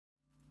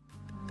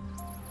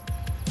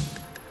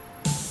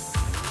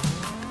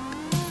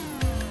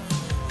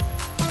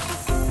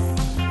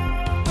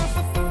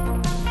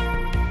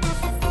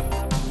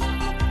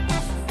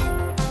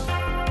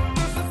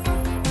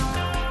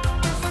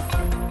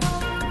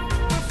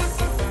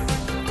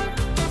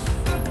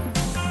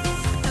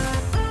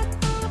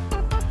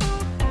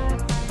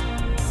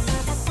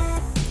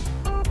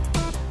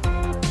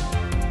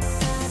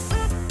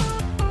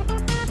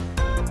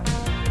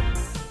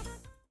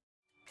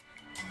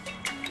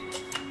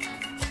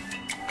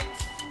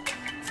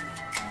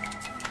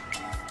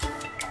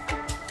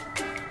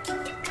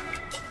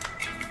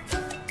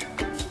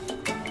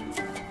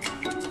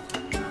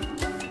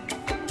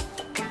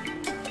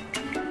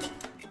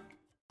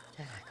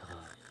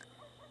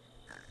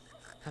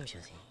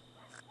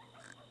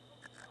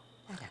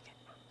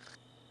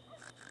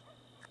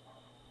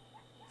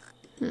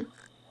Hmm.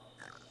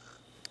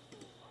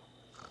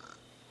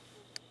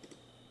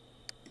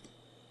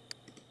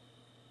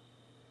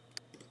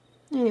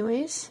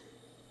 Anyways,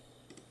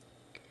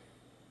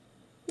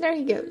 there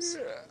he goes.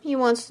 He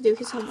wants to do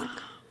his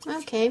homework.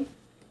 Okay.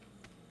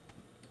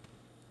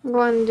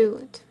 Go and do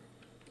it.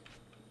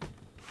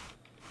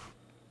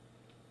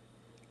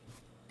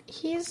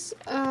 He's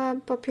a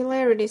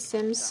popularity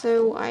sim,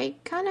 so I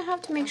kind of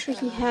have to make sure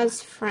he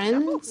has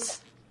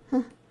friends.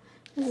 This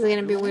is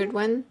gonna be a weird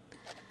one.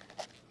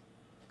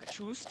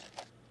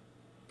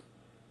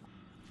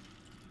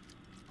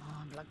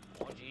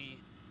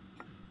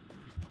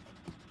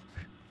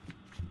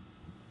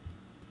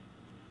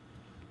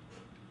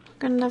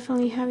 Gonna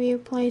definitely have you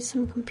play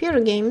some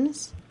computer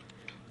games.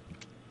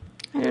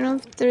 I don't know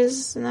if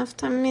there's enough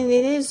time. I mean,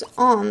 it is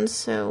on,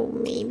 so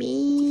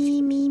maybe.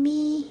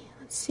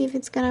 Let's see if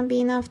it's gonna be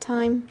enough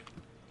time.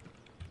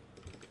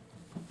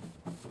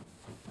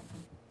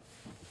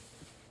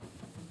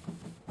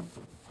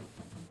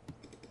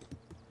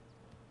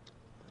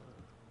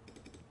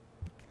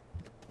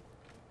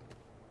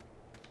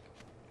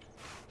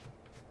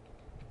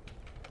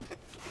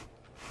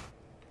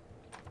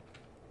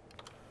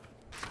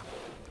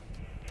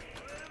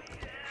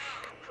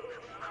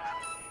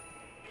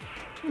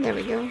 There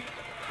we go.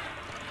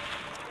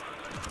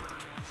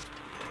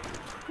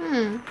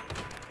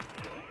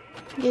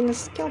 Gain a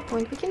skill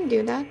point. We can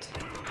do that.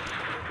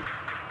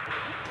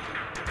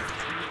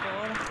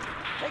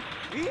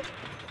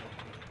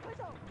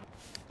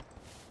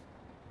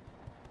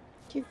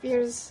 He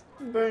fears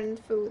burned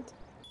food.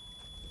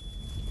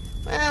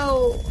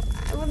 Well,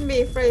 I wouldn't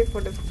be afraid for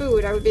the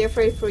food. I would be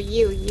afraid for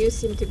you. You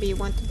seem to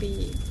want to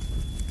be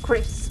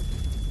crisp.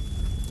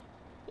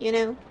 You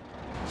know?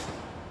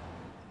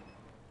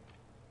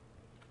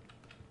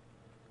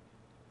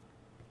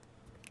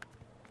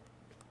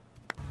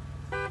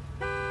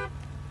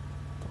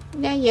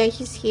 Yeah,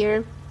 he's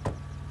here.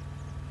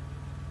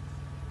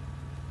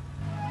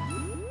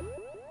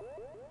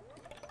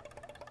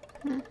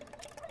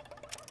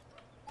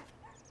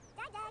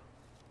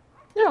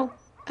 No,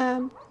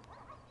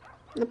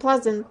 the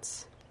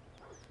pleasant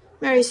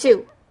Mary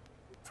Sue.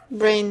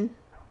 Brain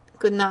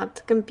could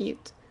not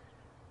compute.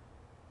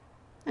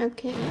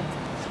 Okay.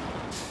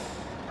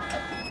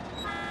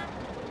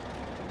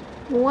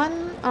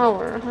 1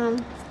 hour, huh?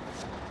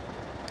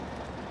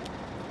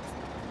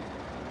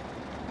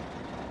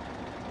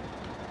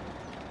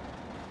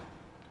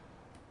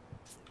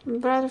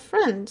 Brother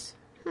friends.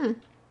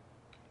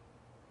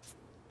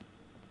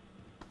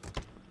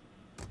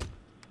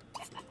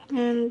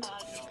 And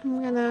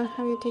I'm gonna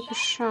have you take a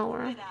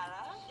shower.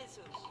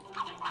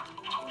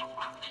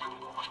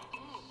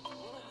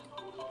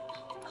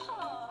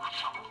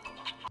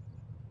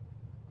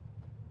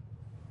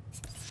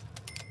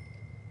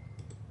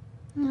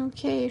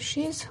 Okay,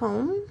 she's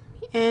home,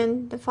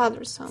 and the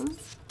father's home.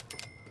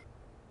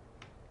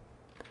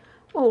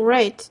 Oh,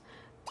 right.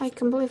 I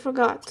completely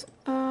forgot.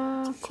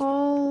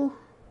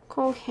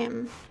 Call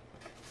him.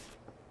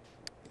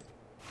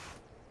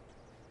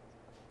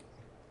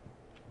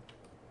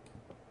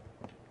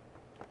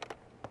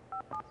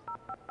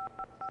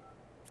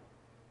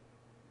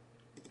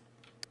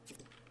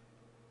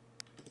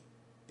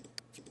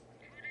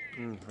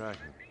 Right.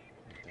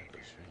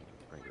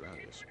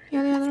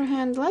 On the other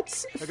hand,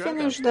 let's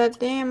finish that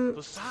damn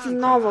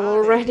novel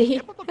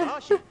already.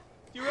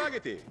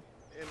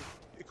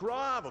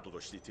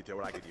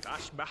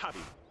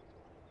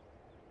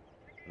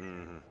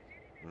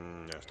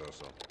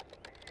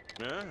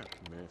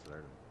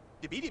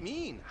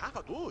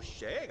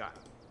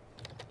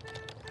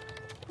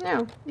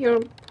 No,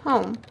 you're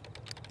home.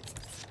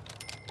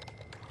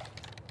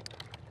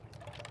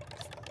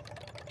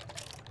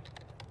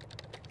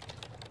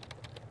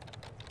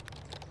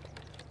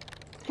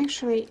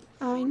 Actually,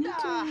 I need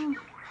to...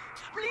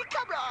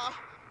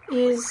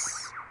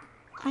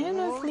 I don't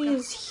know if Lee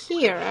is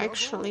here,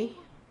 actually.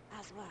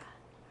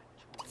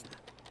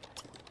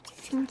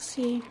 Let's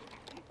see.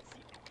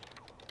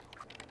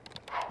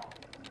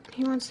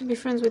 He wants to be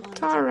friends with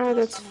Tara,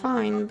 that's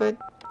fine, but...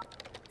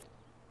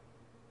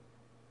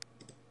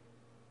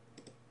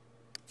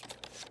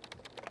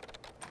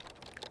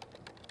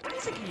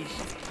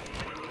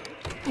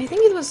 I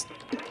think it was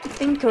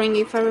tinkering,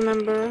 if I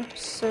remember,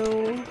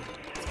 so...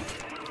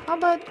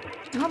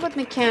 How about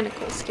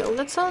mechanical skill?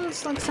 That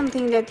sounds like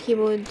something that he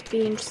would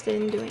be interested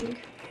in doing.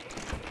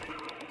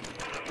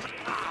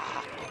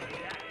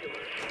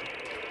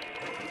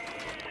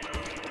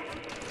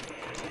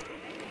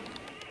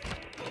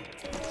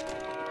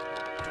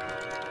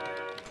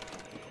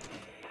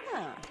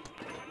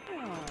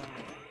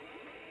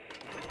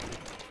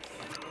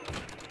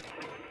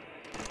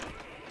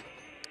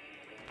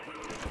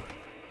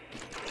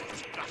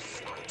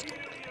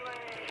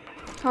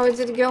 How is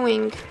it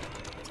going?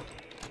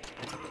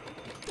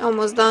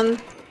 Almost done.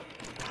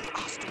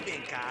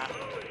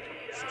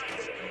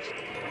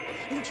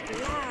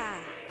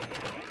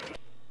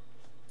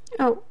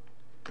 Oh,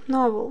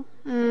 novel.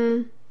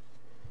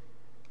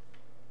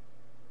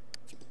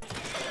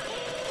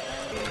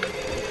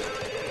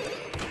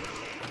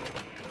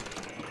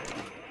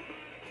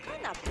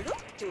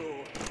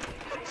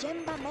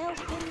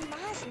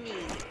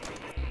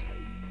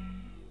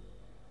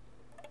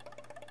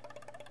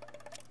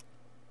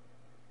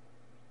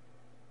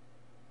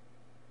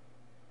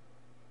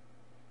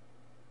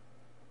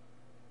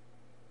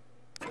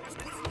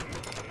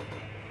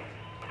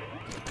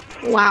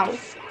 Wow.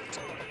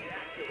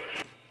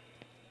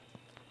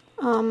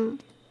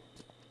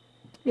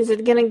 Is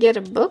it gonna get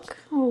a book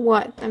or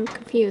what? I'm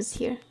confused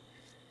here.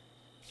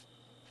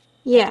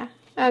 Yeah,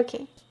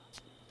 okay.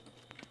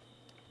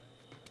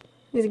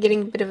 It's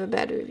getting a bit of a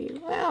bad review.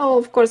 Well,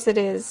 of course it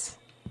is.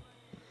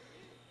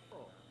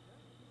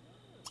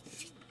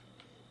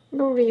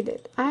 Go read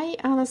it. I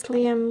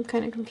honestly am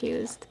kind of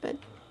confused, but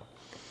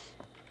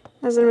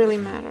doesn't really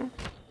matter.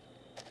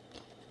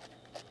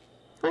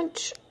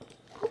 Lunch.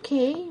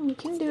 Okay, we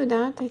can do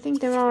that. I think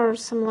there are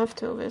some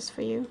leftovers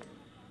for you.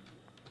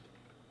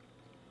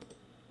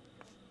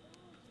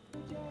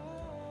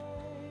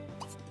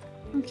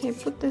 Okay,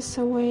 put this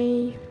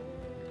away.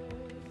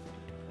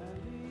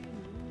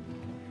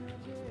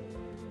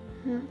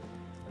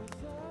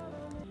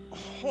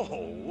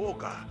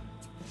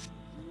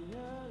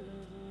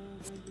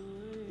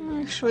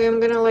 Actually, I'm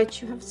gonna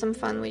let you have some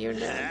fun with your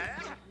dad.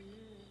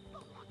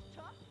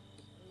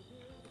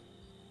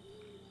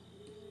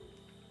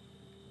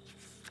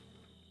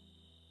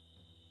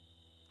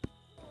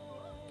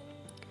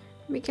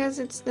 Because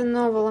it's the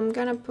novel, I'm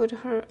gonna put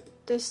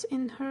this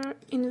in her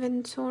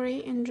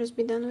inventory and just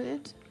be done with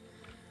it.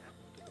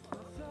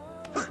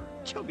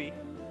 Chubby.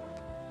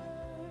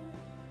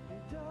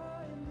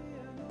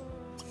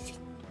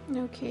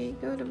 Okay,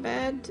 go to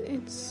bed.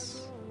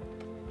 It's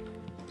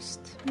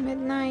just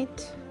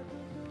midnight.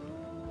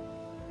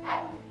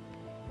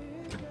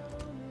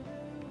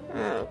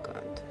 Oh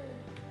god.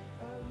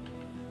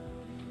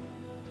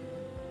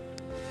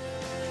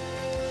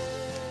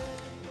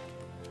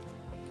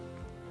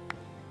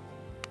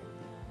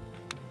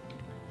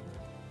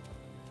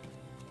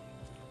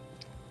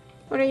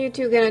 What are you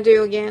two gonna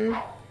do again?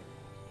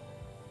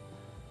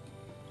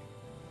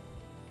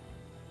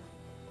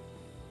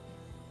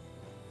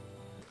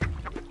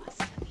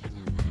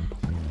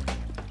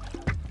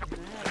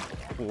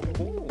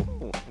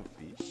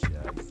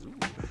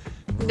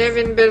 They've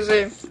been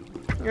busy.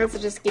 Let's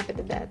just keep it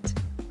at that.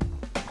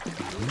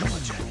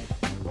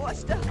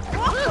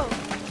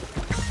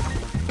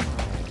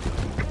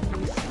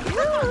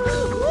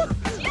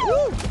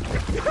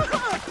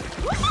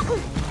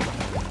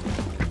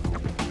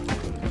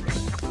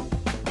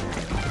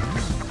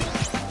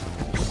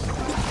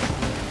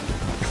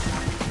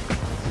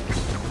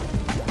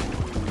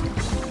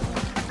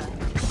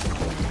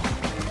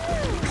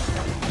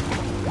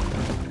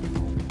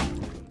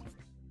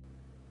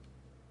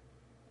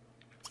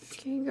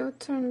 Okay, go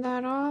turn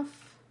that off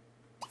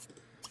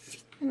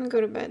and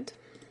go to bed.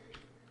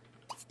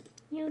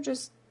 You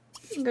just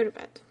go to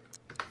bed.